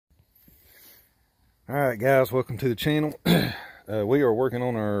Alright guys, welcome to the channel. We are working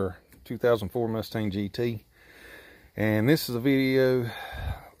on our 2004 Mustang GT, and this is a video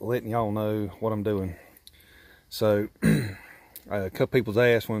letting y'all know what I'm doing. So a couple people's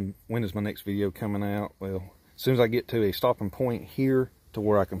asked when is my next video coming out. Well, as soon as I get to a stopping point here to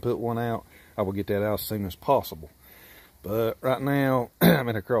where I can put one out, I will get that out as soon as possible. But right now I'm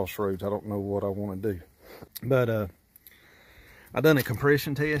at a crossroads. I don't know what I want to do. But I done a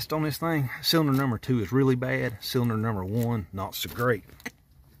compression test on this thing. Cylinder number 2 is really bad. Cylinder number 1, not so great.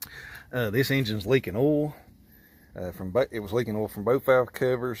 This engine's leaking oil. It was leaking oil from both valve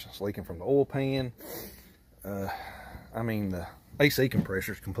covers. It's leaking from the oil pan. I mean, the AC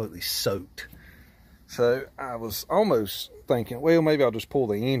compressor is completely soaked. So I was almost thinking, well, maybe I'll just pull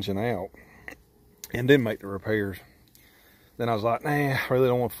the engine out and then make the repairs. Then I was like, nah, I really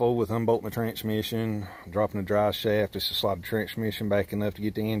don't want to fool with unbolting the transmission, dropping the drive shaft, just to slide the transmission back enough to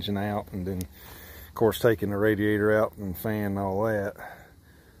get the engine out, and then, of course, taking the radiator out and fan and all that.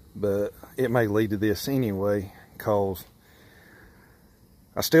 But it may lead to this anyway, because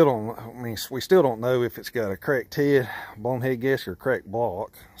we still don't know if it's got a cracked head, blown head gasket, or cracked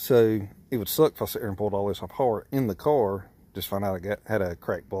block. So it would suck if I sit there and pulled all this apart in the car, just find out I had a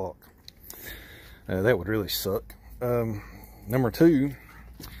cracked block. That would really suck. Number 2,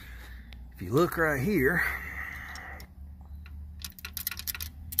 if you look right here,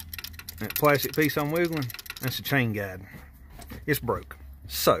 that plastic piece I'm wiggling, that's a chain guide. It's broke.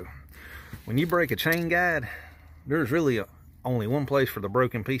 So when you break a chain guide, there's really only one place for the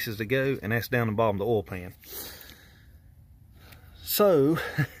broken pieces to go, and that's down the bottom of the oil pan. So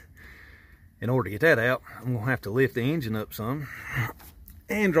in order to get that out, I'm gonna have to lift the engine up some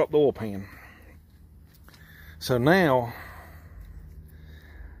and drop the oil pan. So now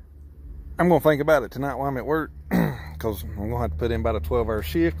I'm going to think about it tonight while I'm at work, because I'm going to have to put in about a 12-hour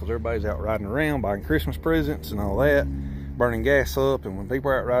shift, because everybody's out riding around buying Christmas presents and all that, burning gas up. And when people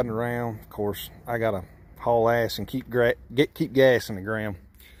are out riding around, of course, I got to haul ass and keep gas in the ground.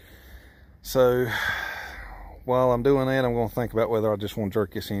 So while I'm doing that, I'm going to think about whether I just want to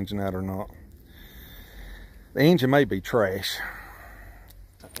jerk this engine out or not. The engine may be trash.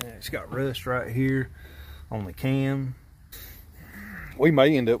 It's got rust right here on the cam. We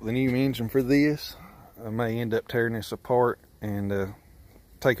may end up with a new engine for this. I may end up tearing this apart and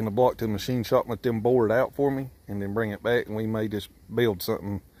taking the block to the machine shop and let them bore it out for me, and then bring it back, and we may just build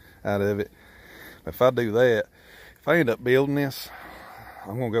something out of it. If I do that, if I end up building this,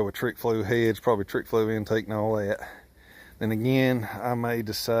 I'm gonna go with trick flow heads, probably trick flow intake and all that. Then again, I may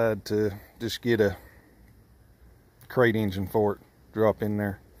decide to just get a crate engine for it, drop in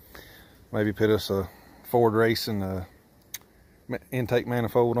there. Maybe put us a Ford Racing intake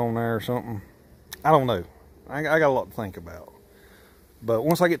manifold on there or something. I don't know. I got a lot to think about. But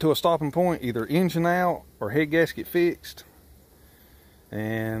once I get to a stopping point, either engine out or head gasket fixed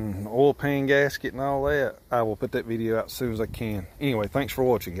and oil pan gasket and all that, I will put that video out as soon as I can. Anyway, thanks for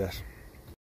watching, guys.